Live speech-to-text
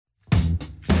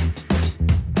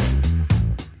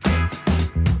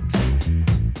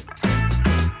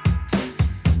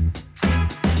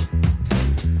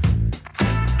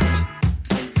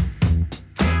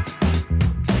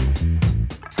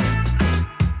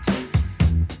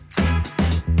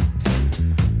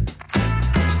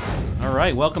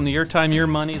right, welcome to Your Time, Your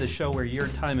Money, the show where your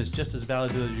time is just as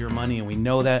valuable as your money, and we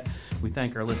know that. We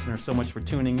thank our listeners so much for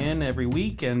tuning in every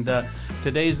week, and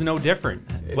today's no different.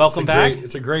 Welcome back.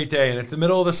 It's a great day, and it's the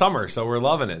middle of the summer, so we're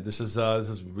loving it. This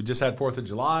is we just had 4th of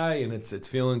July, and it's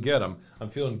feeling good. I'm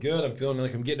feeling good. I'm feeling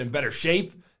like I'm getting in better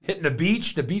shape. Hitting the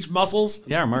beach muscles.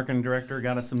 Yeah, our marketing director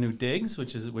got us some new digs,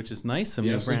 which is nice. Some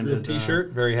new branded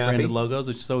T-shirt. Very happy. Branded logos,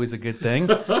 which is always a good thing.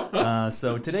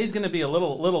 So today's going to be a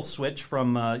little switch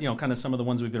from kind of some of the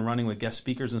ones we've been running with guest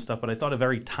speakers and stuff. But I thought a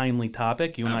very timely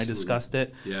topic. You and I discussed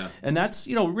it. Yeah. And that's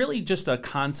really just a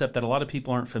concept that a lot of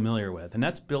people aren't familiar with, and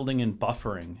that's building in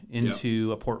buffering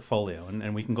into a portfolio.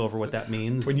 And we can go over what that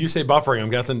means. When you say buffering,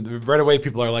 I'm guessing right away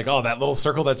people are like, oh, that little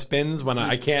circle that spins when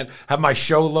I can't have my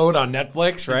show load on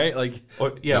Netflix. Right,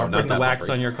 or putting the wax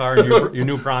on your car, your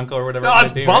new Bronco or whatever. No,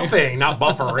 it's buffing, not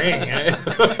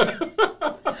buffering.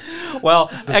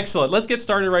 Well, excellent. Let's get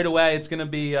started right away. It's going to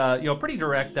be a pretty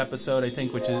direct episode, I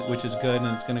think, which is good,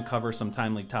 and it's going to cover some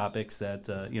timely topics that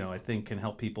I think can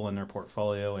help people in their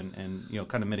portfolio and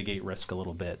kind of mitigate risk a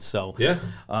little bit. So,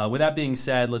 with that being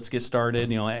said, let's get started.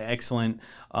 Excellent.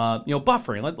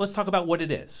 Buffering. Let's talk about what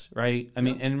it is, right? I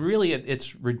mean, and really,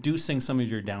 it's reducing some of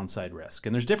your downside risk,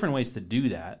 and there's different ways to do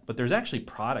that. But there's actually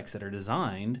products that are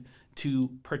designed to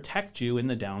protect you in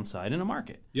the downside in a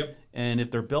market. Yep. And if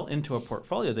they're built into a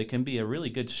portfolio, they can be a really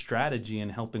good strategy in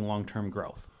helping long-term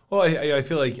growth. Well, I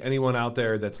feel like anyone out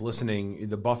there that's listening,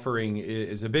 the buffering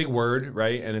is a big word,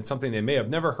 right? And it's something they may have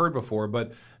never heard before,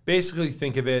 but basically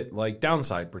think of it like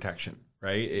downside protection,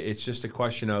 right? It's just a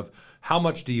question of how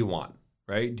much do you want?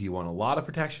 Right? Do you want a lot of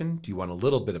protection? Do you want a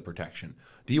little bit of protection?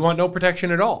 Do you want no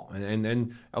protection at all?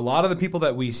 And a lot of the people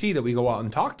that we see that we go out and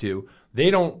talk to,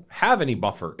 they don't have any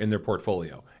buffer in their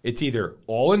portfolio. It's either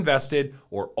all invested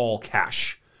or all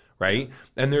cash, right?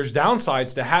 And there's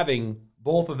downsides to having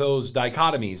both of those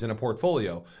dichotomies in a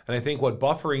portfolio. And I think what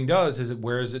buffering does is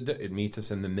it meets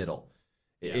us in the middle.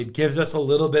 Yeah. It gives us a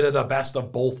little bit of the best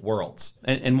of both worlds.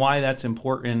 And why that's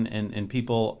important, and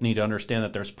people need to understand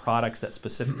that there's products that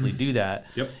specifically do that,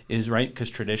 is right, because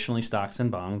traditionally stocks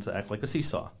and bonds act like a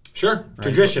seesaw. Sure, right?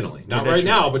 Traditionally. Not right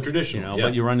now, but traditionally.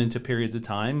 But you run into periods of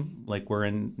time like we're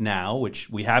in now, which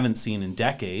we haven't seen in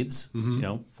decades,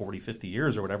 40, 50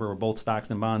 years or whatever, where both stocks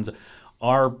and bonds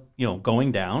are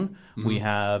going down. Mm-hmm. We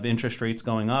have interest rates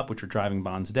going up, which are driving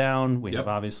bonds down. We have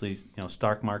obviously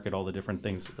stock market, all the different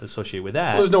things associated with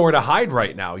that. Well, there's nowhere to hide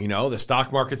right now. The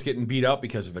stock market's getting beat up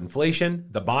because of inflation.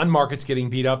 The bond market's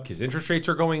getting beat up because interest rates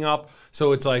are going up.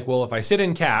 So it's like, well, if I sit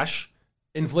in cash,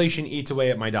 inflation eats away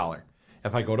at my dollar.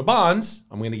 If I go to bonds,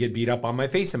 I'm going to get beat up on my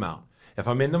face amount. If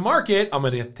I'm in the market, I'm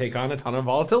going to take on a ton of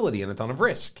volatility and a ton of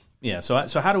risk. Yeah.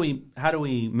 So how do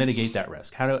we mitigate that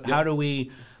risk? How do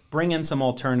we bring in some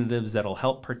alternatives that'll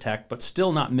help protect, but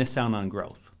still not miss out on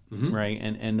growth, right?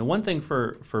 And the one thing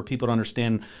for people to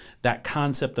understand that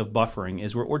concept of buffering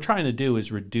is what we're trying to do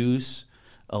is reduce,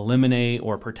 eliminate,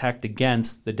 or protect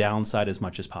against the downside as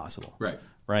much as possible.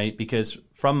 Right? Because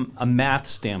from a math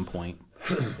standpoint,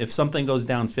 if something goes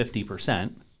down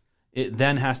 50%, it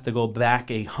then has to go back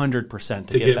 100%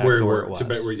 to get back to where it was.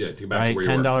 Right?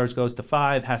 $10 goes to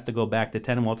 $5, has to go back to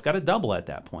 10. Well, it's got to double at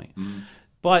that point.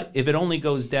 But if it only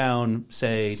goes down,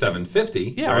 say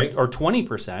 $7.50, right? or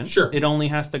 20%, it only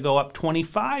has to go up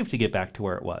 25 to get back to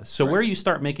where it was. So where you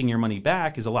start making your money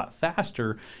back is a lot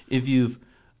faster if you've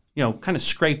kind of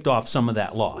scraped off some of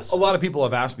that loss. A lot of people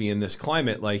have asked me in this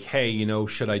climate, like, hey,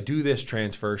 should I do this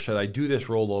transfer? Should I do this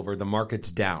rollover? The market's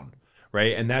down.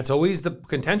 Right. And that's always the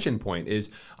contention point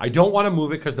is I don't want to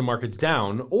move it because the market's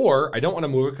down, or I don't want to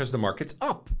move it because the market's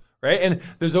up. Right. And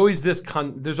there's always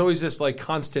this like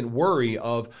constant worry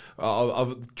of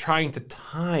trying to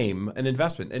time an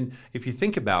investment. And if you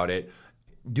think about it,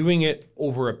 doing it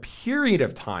over a period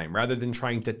of time rather than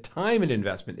trying to time an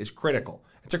investment is critical.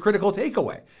 It's a critical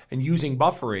takeaway. And using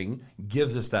buffering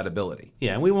gives us that ability.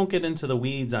 Yeah, and we won't get into the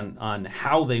weeds on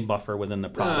how they buffer within the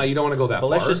product. You don't want to go that far.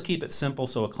 But let's just keep it simple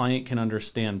so a client can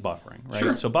understand buffering, right?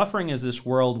 Sure. So buffering is this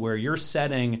world where you're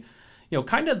setting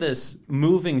kind of this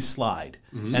moving slide.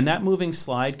 And that moving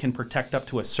slide can protect up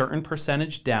to a certain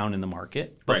percentage down in the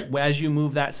market. But as you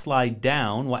move that slide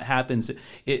down, what happens,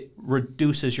 it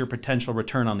reduces your potential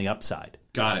return on the upside.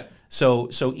 Got it. So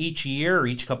each year, or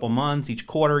each couple months, each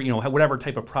quarter, whatever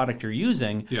type of product you're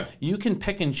using, you can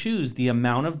pick and choose the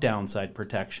amount of downside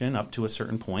protection up to a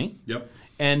certain point.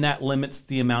 And that limits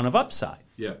the amount of upside.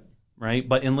 Right?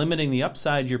 But in limiting the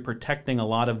upside, you're protecting a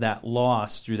lot of that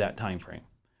loss through that time frame.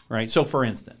 Right. So, for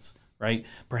instance, right,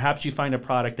 perhaps you find a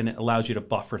product and it allows you to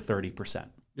buffer 30%.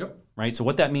 Right. So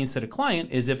what that means to the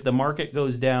client is if the market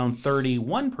goes down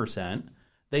 31%,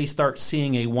 they start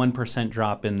seeing a 1%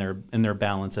 drop in their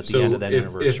balance at the end of that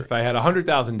anniversary. If I had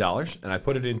 $100,000 and I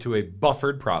put it into a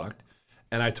buffered product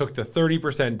and I took the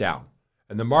 30% down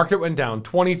and the market went down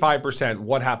 25%,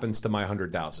 what happens to my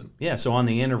 $100,000? Yeah, so on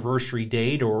the anniversary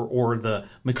date or the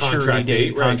maturity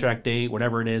date, contract date,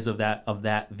 whatever it is of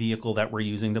that vehicle that we're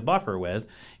using to buffer with,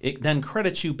 it then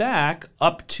credits you back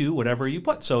up to whatever you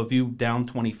put. So if you down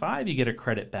 25, you get a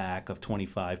credit back of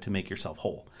 25 to make yourself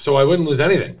whole. So I wouldn't lose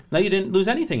anything. No, you didn't lose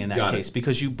anything in that case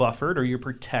because you buffered or you're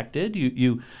protected.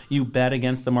 You bet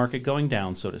against the market going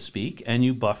down, so to speak, and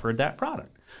you buffered that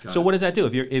product. So what does that do?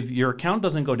 If your account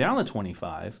doesn't go down to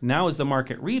 25, now as the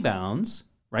market rebounds,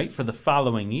 right, for the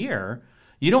following year,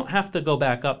 you don't have to go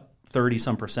back up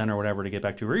 30-some% or whatever to get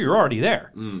back to where you're already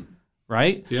there,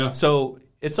 right? Yeah. So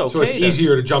it's okay. So it's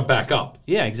easier to jump back up.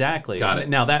 Yeah, exactly. Got it.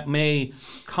 Now that may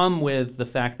come with the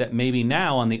fact that maybe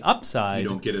now on the upside, you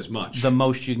don't get as much. The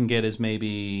most you can get is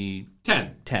maybe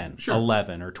 10, sure.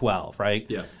 11, or 12, right?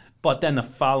 Yeah. But then the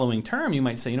following term, you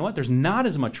might say, you know what, there's not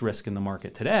as much risk in the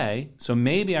market today, so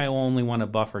maybe I only want to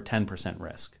buffer 10%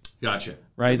 risk. Gotcha.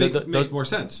 Right? Makes more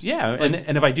sense. Yeah, and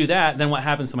if I do that, then what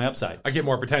happens to my upside? I get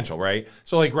more potential, right?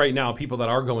 So like right now, people that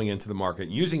are going into the market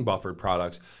using buffered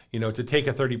products, to take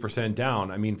a 30%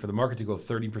 down, I mean, for the market to go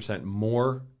 30%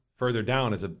 more further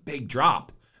down is a big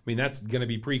drop. I mean, that's going to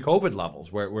be pre-COVID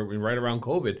levels, where we're right around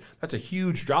COVID. That's a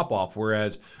huge drop-off,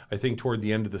 whereas I think toward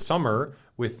the end of the summer,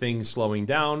 with things slowing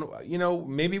down,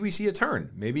 maybe we see a turn.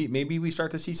 Maybe we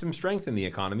start to see some strength in the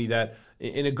economy that,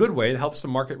 in a good way, helps the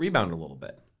market rebound a little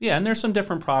bit. Yeah, and there's some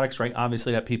different products, right,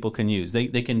 obviously, that people can use. They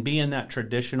can be in that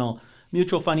traditional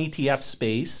mutual fund ETF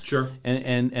space. Sure.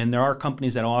 And there are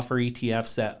companies that offer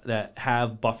ETFs that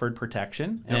have buffered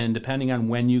protection. Yep. And depending on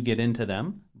when you get into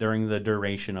them, during the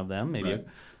duration of them, maybe a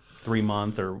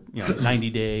 3-month or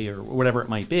 90-day or whatever it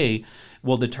might be,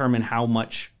 will determine how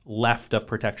much left of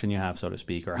protection you have, so to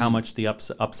speak, or how much the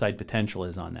upside potential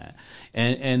is on that.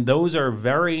 And those are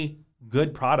very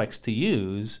good products to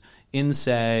use in,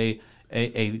 say,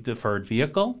 a deferred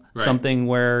vehicle, something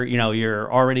where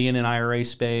you're already in an IRA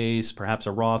space, perhaps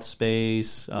a Roth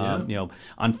space.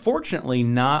 Unfortunately,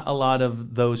 not a lot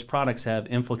of those products have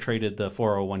infiltrated the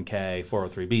 401k,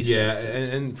 403b space. Yeah,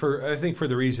 and I think for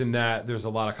the reason that there's a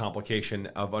lot of complication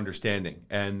of understanding,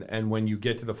 and when you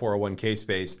get to the 401k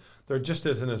space, there just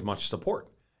isn't as much support.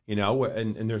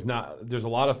 And there's a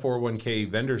lot of 401k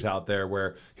vendors out there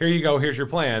where, here you go, here's your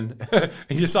plan,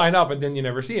 and you sign up and then you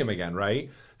never see them again, right?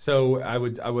 So I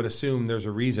would assume there's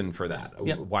a reason for that,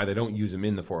 why they don't use them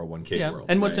in the 401k world.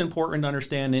 And what's important to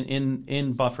understand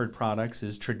in buffered products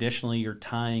is traditionally you're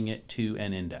tying it to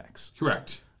an index.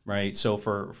 Correct. Right. So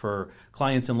for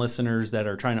clients and listeners that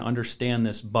are trying to understand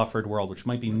this buffered world, which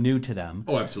might be new to them.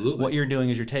 Oh, absolutely. What you're doing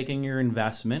is you're taking your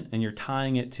investment and you're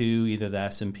tying it to either the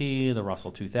S&P, the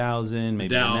Russell 2000, maybe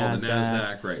the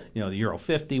NASDAQ, right. The Euro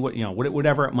 50,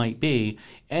 whatever it might be.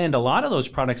 And a lot of those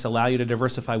products allow you to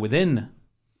diversify within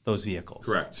those vehicles.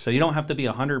 Correct. So you don't have to be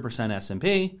 100%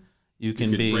 S&P. You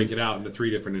can break it out into 3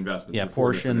 different investments. Yeah,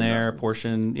 portion there,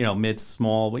 portion, mid,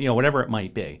 small, whatever it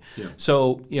might be. Yeah.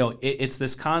 So, it's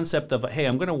this concept of, hey,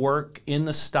 I'm going to work in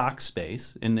the stock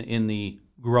space, in the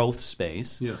growth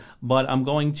space, but I'm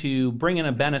going to bring in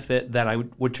a benefit that I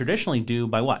would traditionally do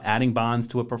by what? Adding bonds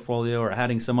to a portfolio or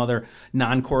adding some other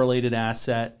non-correlated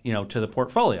asset, to the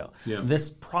portfolio. Yeah.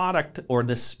 This product or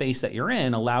this space that you're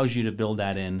in allows you to build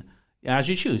that in as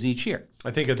you choose each year. I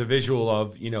think of the visual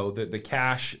of, the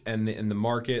cash and the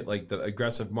market, like the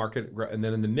aggressive market, and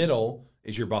then in the middle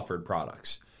is your buffered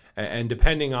products. And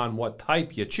depending on what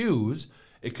type you choose,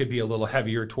 it could be a little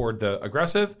heavier toward the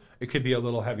aggressive. It could be a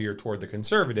little heavier toward the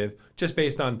conservative, just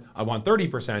based on, I want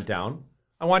 30% down,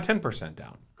 I want 10%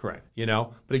 down. Correct.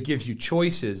 But it gives you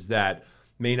choices that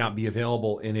may not be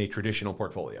available in a traditional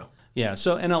portfolio. Yeah.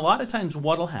 So, and a lot of times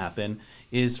what'll happen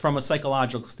is, from a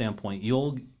psychological standpoint,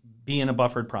 you'll be in a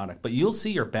buffered product, but you'll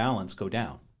see your balance go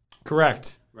down.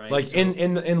 Correct. Right. Like so,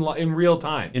 in real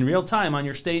time. In real time on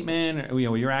your statement,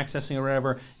 you're accessing or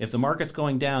whatever. If the market's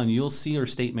going down, you'll see your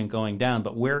statement going down.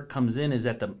 But where it comes in is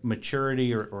at the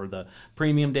maturity or the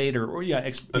premium date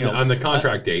on the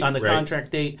contract date. On the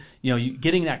contract date,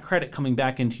 getting that credit coming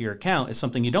back into your account is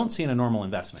something you don't see in a normal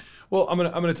investment. Well, I'm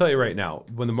gonna tell you right now,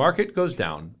 when the market goes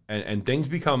down and things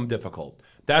become difficult,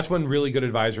 that's when really good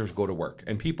advisors go to work.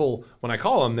 And people, when I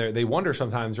call them, they wonder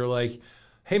sometimes. They're like,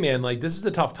 hey man, like, this is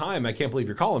a tough time. I can't believe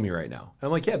you're calling me right now. And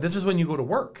I'm like, yeah, this is when you go to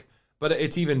work. But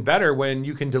it's even better when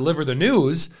you can deliver the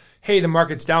news. Hey, the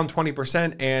market's down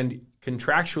 20% and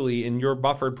contractually in your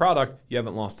buffered product, you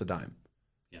haven't lost a dime.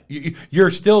 Yeah. You're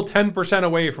still 10%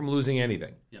 away from losing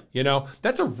anything. Yep. You know,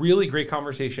 that's a really great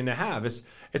conversation to have.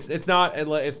 It's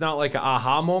not like an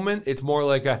aha moment. It's more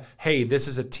like a, hey, this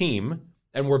is a team,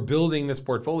 and we're building this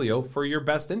portfolio for your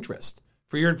best interest,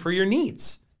 for your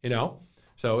needs. You know,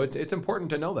 so it's important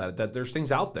to know that there's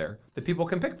things out there that people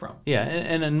can pick from. Yeah,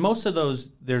 and in most of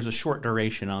those, there's a short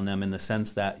duration on them in the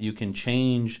sense that you can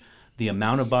change the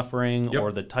amount of buffering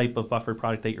or the type of buffered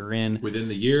product that you're in within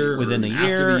the year,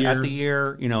 at the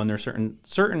year, you know, and there's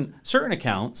certain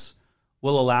accounts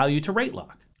will allow you to rate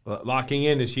lock. Locking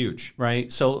in is huge.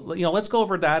 Right. So, you know, let's go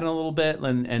over that in a little bit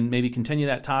and maybe continue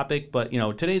that topic. But, you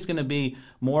know, today's going to be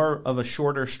more of a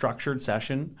shorter, structured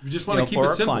session. We just want to keep for it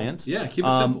our simple. clients. Yeah, keep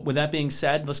it simple. With that being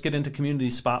said, let's get into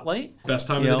Community Spotlight. Best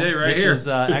time of the day right here. This is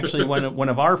actually one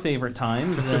of our favorite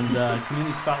times. And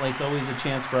Community Spotlight's always a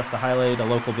chance for us to highlight a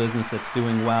local business that's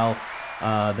doing well,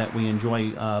 that we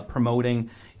enjoy promoting.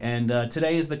 And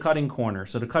today is the Cutting Corner.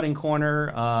 So the Cutting Corner,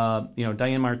 you know,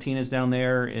 Diane Martinez down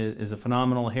there is a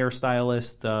phenomenal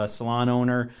hairstylist, salon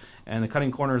owner. And the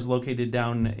Cutting Corner is located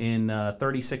down in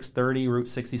 3630 Route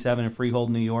 67 in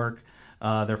Freehold, New York.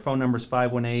 Their phone number is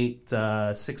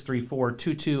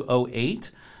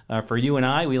 518-634-2208. For you and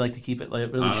I, we like to keep it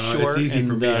really short. It's easy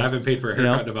for me. I haven't paid for a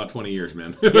haircut in about 20 years,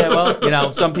 man. Yeah, well, you know,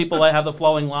 some people have the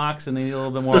flowing locks and they need a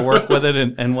little bit more work with it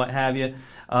and what have you.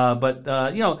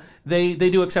 But you know, they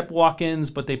do accept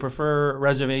walk-ins, but they prefer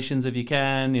reservations if you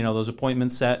can. You know, those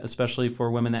appointments set, especially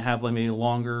for women that have maybe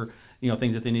longer, you know,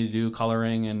 things that they need to do,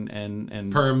 coloring and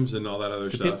perms and all that other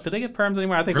stuff. Do they get perms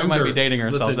anymore? I think perms we might be dating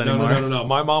ourselves anymore. No.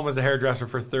 My mom was a hairdresser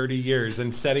for 30 years,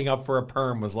 and setting up for a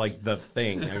perm was like the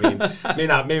thing. I mean,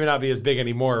 maybe not be as big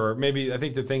anymore, or maybe I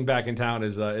think the thing back in town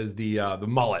is the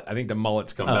mullet. I think the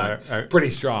mullet's come back pretty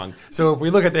strong. So if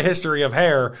we look at the history of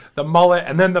hair, the mullet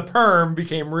and then the perm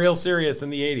became real serious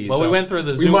in the 80s. Well, so we went through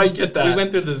the Zoom. We might get that. We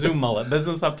went through the Zoom mullet,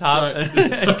 business up top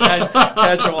and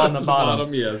casual on the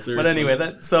bottom. Yeah, seriously. But anyway,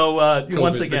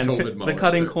 once again, the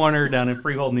Cutting Corner down in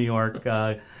Freehold, New York.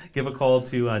 Give a call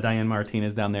to Diane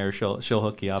Martinez down there. She'll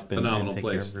hook you up and take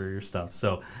care of your stuff.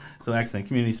 So excellent.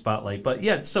 Community Spotlight. But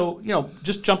yeah, so, you know,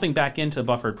 just jumping back into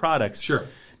buffered products. Sure.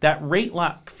 That rate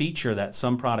lock feature that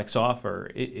some products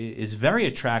offer is very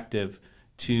attractive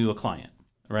to a client.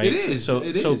 Right. It is. So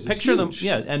picture them. Huge.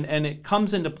 Yeah, and it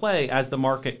comes into play as the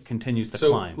market continues to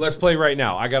climb. Let's play right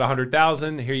now. I got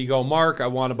 100,000. Here you go, Mark. I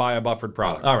want to buy a buffered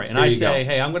product. All right, and I say,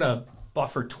 hey, I'm going to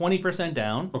buffer 20%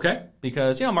 down. Okay.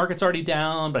 Because, you know, market's already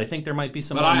down, but I think there might be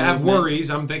some. But I have worries.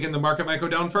 I'm thinking the market might go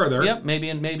down further. Yep, maybe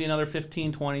another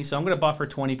 15, 20. So I'm going to buffer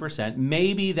 20%.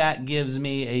 Maybe that gives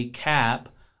me a cap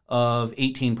of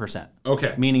 18%.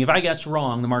 Okay. Meaning if I guess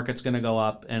wrong, the market's going to go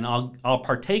up, and I'll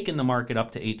partake in the market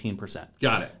up to 18%.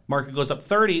 Got it. Market goes up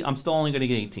 30, I'm still only going to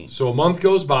get 18. So a month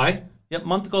goes by. Yep,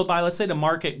 month goes by. Let's say the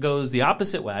market goes the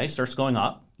opposite way, starts going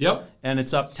up. Yep. And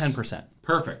it's up 10%.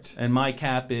 Perfect. And my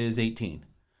cap is 18.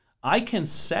 I can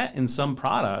set in some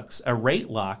products a rate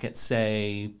lock at,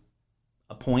 say,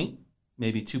 a point,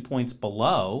 maybe 2 points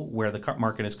below where the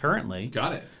market is currently.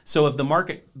 Got it. So if the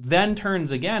market then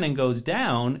turns again and goes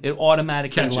down, it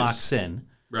automatically locks in.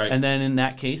 Right. And then in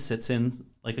that case, sits in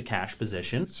like a cash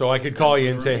position. So I could call you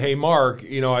and say, hey, Mark,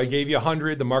 you know, I gave you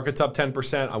 100. The market's up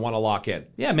 10%. I want to lock in.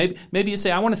 Yeah, maybe you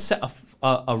say, I want to set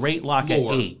a rate lock at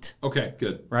 8. Okay,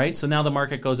 good. Right? So now the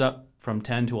market goes up from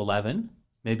 10 to 11.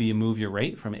 Maybe you move your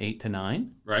rate from 8 to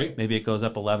 9. Right. Maybe it goes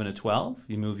up 11 to 12.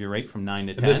 You move your rate from 9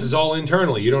 to 10. And this is all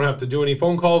internally. You don't have to do any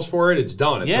phone calls for it. It's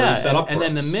done. It's already set up for us. And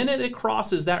then the minute it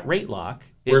crosses that rate lock,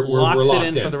 it locks it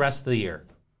in for the rest of the year.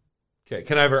 Okay.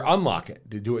 Can I ever unlock it?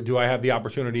 Do I have the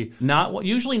opportunity?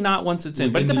 Usually not once it's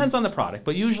in, but it depends on the product.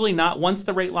 But usually not once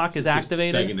the rate lock is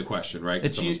activated. Begging the question, right?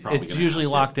 It's usually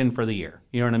locked in for the year.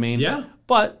 You know what I mean? Yeah.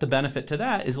 But the benefit to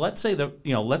that is, let's say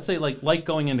like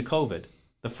going into COVID,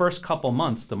 the first couple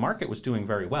months the market was doing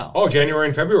very well. Oh, January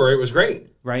and February, it was great.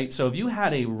 Right. So if you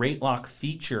had a rate lock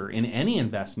feature in any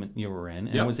investment you were in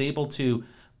and was able to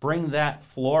bring that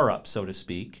floor up, so to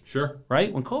speak. Sure.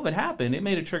 Right? When COVID happened, it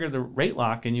made it trigger the rate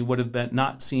lock, and you would have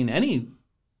not seen any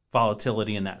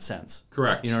volatility in that sense.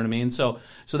 Correct. You know what I mean? So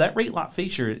that rate lock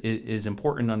feature is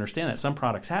important to understand that some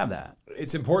products have that.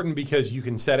 It's important because you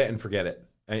can set it and forget it.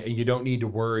 And you don't need to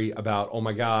worry about, oh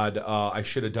my God, I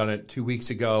should have done it 2 weeks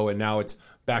ago, and now it's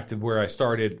back to where I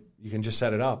started. You can just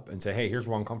set it up and say, hey, here's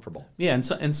where I'm comfortable. Yeah,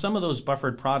 and some of those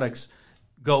buffered products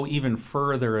go even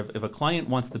further. If a client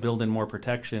wants to build in more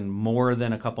protection more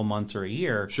than a couple months or a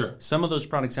year, sure, some of those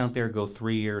products out there go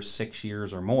 3 years, 6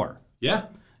 years or more. Yeah.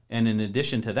 And in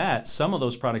addition to that, some of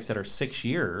those products that are 6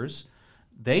 years,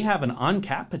 they have an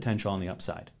uncapped potential on the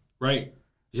upside. Right.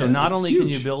 So not only can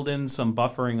you build in some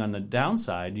buffering on the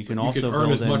downside, you can also earn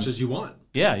build as much as you want.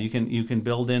 Yeah, you can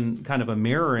build in kind of a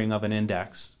mirroring of an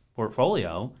index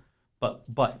portfolio,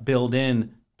 but build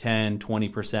in 10,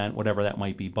 20%, whatever that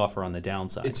might be, buffer on the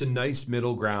downside. It's a nice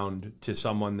middle ground to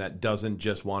someone that doesn't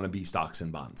just want to be stocks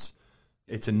and bonds.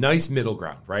 It's a nice middle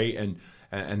ground, right?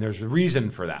 And there's a reason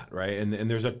for that, right?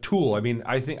 And there's a tool. I mean,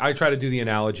 I think I try to do the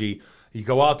analogy. You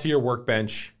go out to your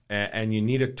workbench and you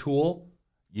need a tool.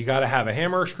 You got to have a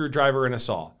hammer, a screwdriver, and a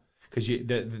saw, because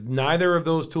neither of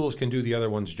those tools can do the other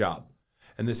one's job.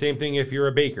 And the same thing if you're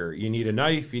a baker. You need a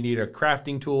knife, you need a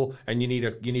crafting tool, and you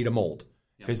need a mold,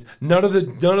 because none of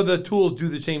the tools do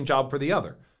the same job for the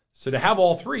other. So to have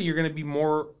all three, you're going to be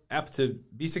more apt to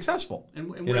be successful. And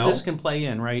where this can play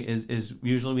in, right, is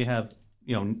usually we have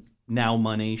now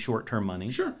money, short-term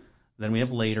money. Sure. Then we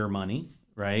have later money,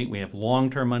 right? We have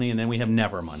long-term money, and then we have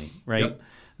never money, right? Yep.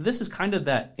 This is kind of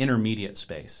that intermediate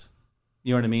space.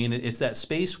 You know what I mean? It's that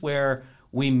space where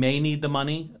we may need the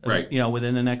money, right,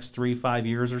 within the next 3-5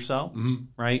 years or so,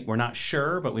 right? We're not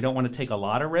sure, but we don't want to take a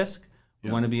lot of risk. We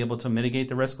want to be able to mitigate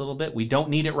the risk a little bit. We don't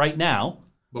need it right now.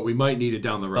 But we might need it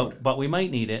down the road. But we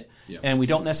might need it. Yeah. And we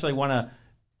don't necessarily want to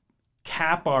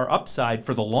cap our upside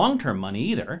for the long-term money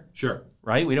either. Sure.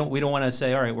 Right? We don't want to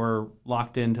say, all right, we're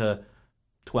locked into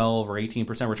 12 or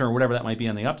 18% return, or whatever that might be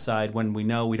on the upside, when we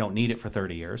know we don't need it for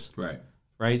 30 years. Right.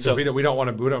 Right. So we don't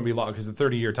want to be locked, because the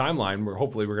 30-year timeline, we're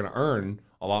going to earn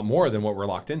a lot more than what we're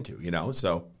locked into.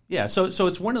 So yeah. So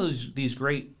it's one of these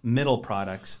great middle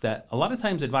products that a lot of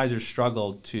times advisors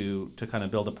struggle to kind of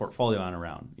build a portfolio on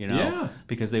around.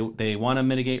 Because they want to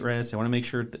mitigate risk. They want to make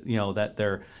sure that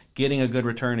they're getting a good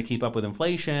return to keep up with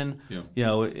inflation. Yeah.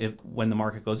 When the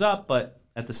market goes up, but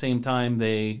at the same time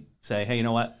they say, hey, you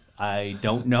know what? I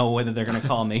don't know whether they're going to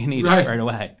call me and need it right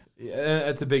away. Yeah,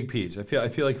 that's a big piece. I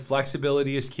feel like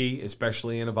flexibility is key,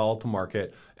 especially in a volatile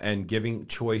market, and giving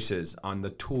choices on the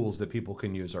tools that people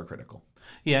can use are critical.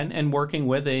 Yeah, and working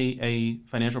with a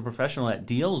financial professional that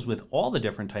deals with all the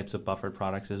different types of buffered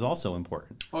products is also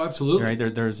important. Oh, absolutely.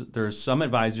 Right? There's some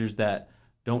advisors that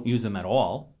don't use them at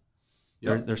all.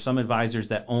 Yep. There's some advisors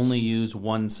that only use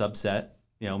one subset.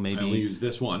 Maybe I only use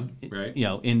this one, right?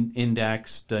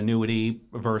 Indexed annuity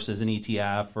versus an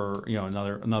ETF, or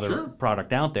another Sure.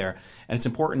 product out there. And it's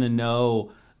important to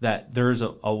know that there's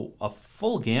a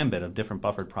full gambit of different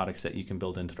buffered products that you can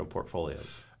build into the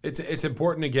portfolios. It's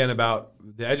important, again, about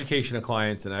the education of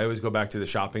clients, and I always go back to the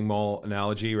shopping mall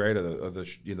analogy, right, or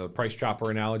the price chopper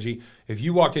analogy. If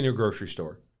you walked into a grocery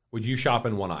store, would you shop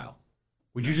in one aisle?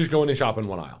 Would you just go in and shop in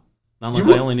one aisle? Unless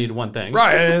I only need one thing.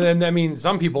 Right, and I mean,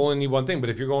 some people only need one thing, but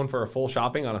if you're going for a full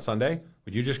shopping on a Sunday,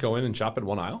 would you just go in and shop in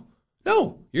one aisle?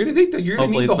 No, you're going to need the whole store.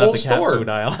 Hopefully it's not the cat food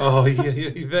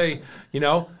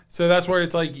aisle. So that's where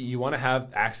it's like you want to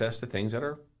have access to things that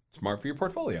are smart for your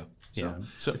portfolio.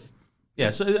 So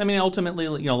I mean, ultimately,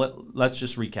 let's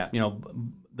just recap.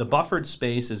 The buffered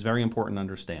space is very important to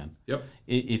understand. Yep.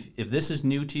 If this is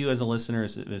new to you as a listener,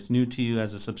 if it's new to you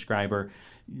as a subscriber,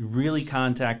 you really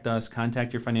contact us,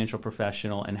 contact your financial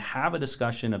professional, and have a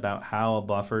discussion about how a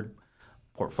buffered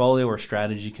portfolio or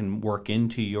strategy can work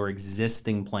into your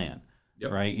existing plan.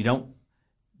 Yep. Right? You don't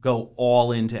go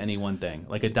all into any one thing.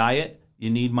 Like a diet, you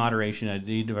need moderation, you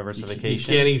need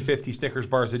diversification. You can't eat 50 Snickers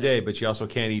bars a day, but you also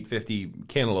can't eat 50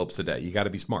 cantaloupes a day. You got to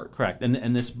be smart. Correct.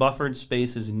 And this buffered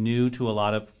space is new to a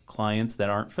lot of clients that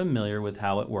aren't familiar with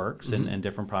how it works and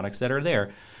different products that are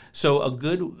there. So a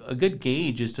good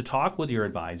gauge is to talk with your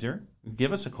advisor,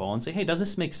 give us a call and say, hey, does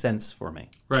this make sense for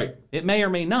me? Right. It may or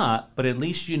may not, but at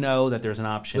least you know that there's an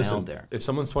option out there. If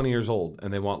someone's 20 years old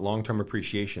and they want long-term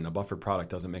appreciation, a buffered product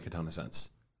doesn't make a ton of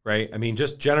sense. Right? I mean,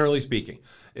 just generally speaking,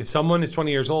 if someone is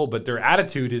 20 years old, but their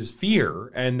attitude is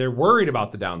fear and they're worried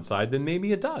about the downside, then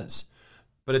maybe it does.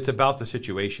 But it's about the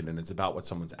situation and it's about what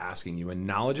someone's asking you. And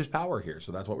knowledge is power here.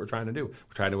 So that's what we're trying to do.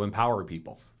 We're trying to empower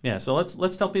people. Yeah, so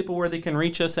let's tell people where they can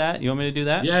reach us at. You want me to do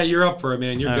that? Yeah, you're up for it,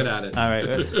 man. You're good at it. All right.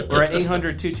 We're at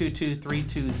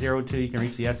 800-222-3202. You can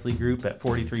reach the Esley Group at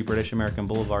 43 British American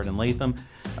Boulevard in Latham.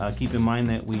 Keep in mind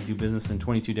that we do business in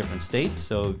 22 different states.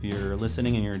 So if you're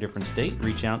listening and you're in a different state,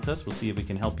 reach out to us. We'll see if we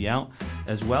can help you out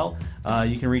as well.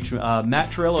 You can reach Matt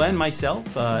Trillo and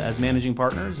myself as managing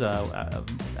partners.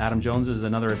 Adam Jones is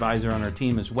another advisor on our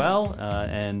team as well.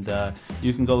 And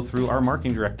you can go through our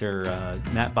marketing director,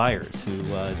 Matt Byers, who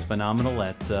is phenomenal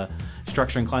at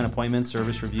structuring client appointments,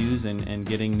 service reviews, and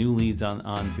getting new leads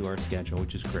onto our schedule,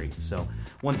 which is great. So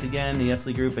once again, the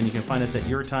Esley Group, and you can find us at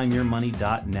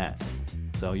yourtimeyourmoney.net.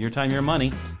 So your time, your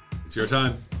money. It's your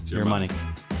time. It's your money.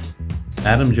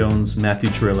 Adam Jones, Matthew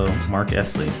Cirillo, Mark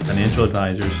Esley, Financial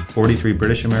Advisors, 43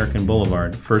 British American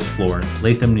Boulevard, first floor,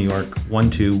 Latham, New York,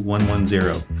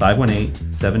 12110,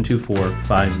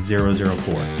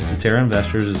 518-724-5004. Cetera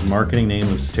Investors is the marketing name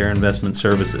of Cetera Investment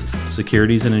Services.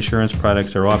 Securities and insurance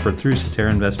products are offered through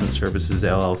Cetera Investment Services,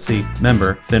 LLC,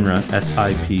 member FINRA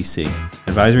SIPC.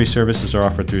 Advisory services are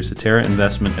offered through Cetera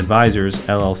Investment Advisors,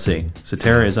 LLC.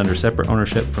 Cetera is under separate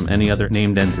ownership from any other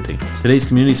named entity. Today's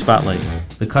Community Spotlight,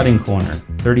 The Cutting Corner,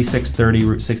 3630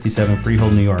 Route 67,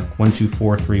 Freehold, New York,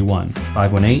 12431,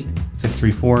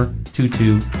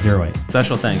 518-634-2208.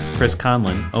 Special thanks, Chris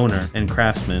Conlon, owner and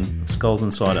craftsman of Skulls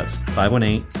and Sawdust,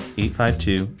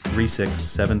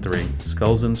 518-852-3673,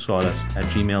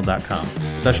 skullsandsawdust@gmail.com.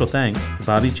 Special thanks to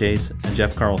Bobby Chase and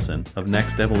Jeff Carlson of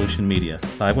Next Evolution Media,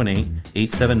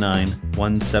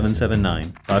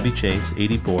 518-879-1779,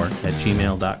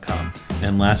 bobbychase84@gmail.com.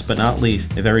 And last but not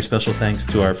least, a very special thanks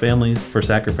to our families for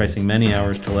sacrificing many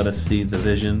hours to let us see the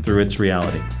vision through its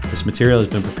reality. This material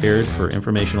has been prepared for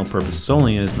informational purposes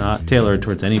only and is not tailored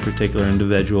towards any particular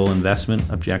individual investment,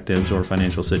 objectives, or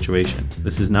financial situation.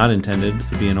 This is not intended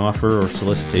to be an offer or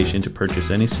solicitation to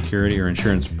purchase any security or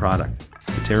insurance product.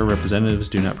 Cetera representatives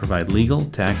do not provide legal,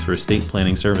 tax, or estate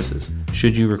planning services.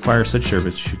 Should you require such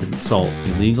service, you should consult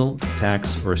a legal,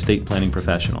 tax, or estate planning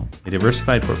professional. A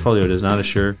diversified portfolio does not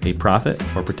assure a profit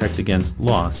or protect against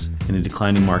loss in a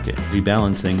declining market.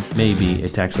 Rebalancing may be a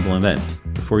taxable event.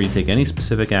 Before you take any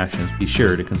specific actions, be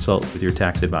sure to consult with your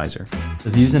tax advisor. The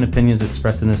views and opinions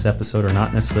expressed in this episode are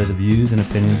not necessarily the views and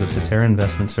opinions of Cetera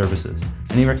Investment Services.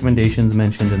 Any recommendations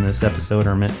mentioned in this episode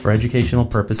are meant for educational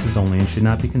purposes only and should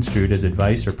not be construed as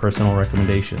advice or personal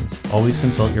recommendations. Always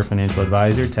consult your financial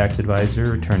advisor, tax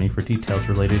advisor, or attorney for details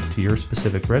related to your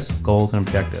specific risks, goals, and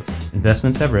objectives.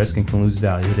 Investments have risk and can lose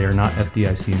value. They are not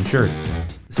FDIC insured.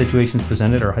 The situations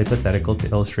presented are hypothetical to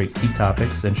illustrate key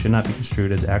topics and should not be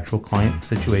construed as actual client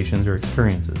situations or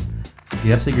experiences.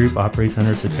 The Esley Group operates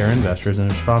under Cetera Investors and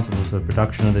is responsible for the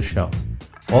production of this show.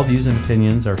 All views and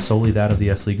opinions are solely that of the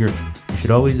Esley Group. You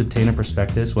should always obtain a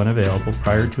prospectus when available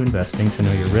prior to investing to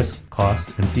know your risk,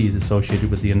 costs, and fees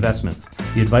associated with the investments.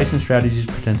 The advice and strategies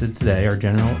presented today are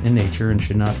general in nature and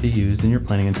should not be used in your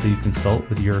planning until you consult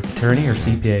with your attorney or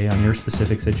CPA on your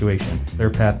specific situation.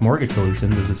 ClearPath Mortgage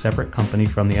Solutions is a separate company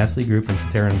from the Esley Group and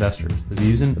Cetera Investors. The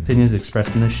views and opinions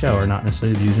expressed in this show are not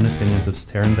necessarily the views and opinions of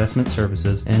Cetera Investment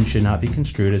Services and should not be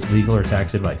construed as legal or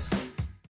tax advice.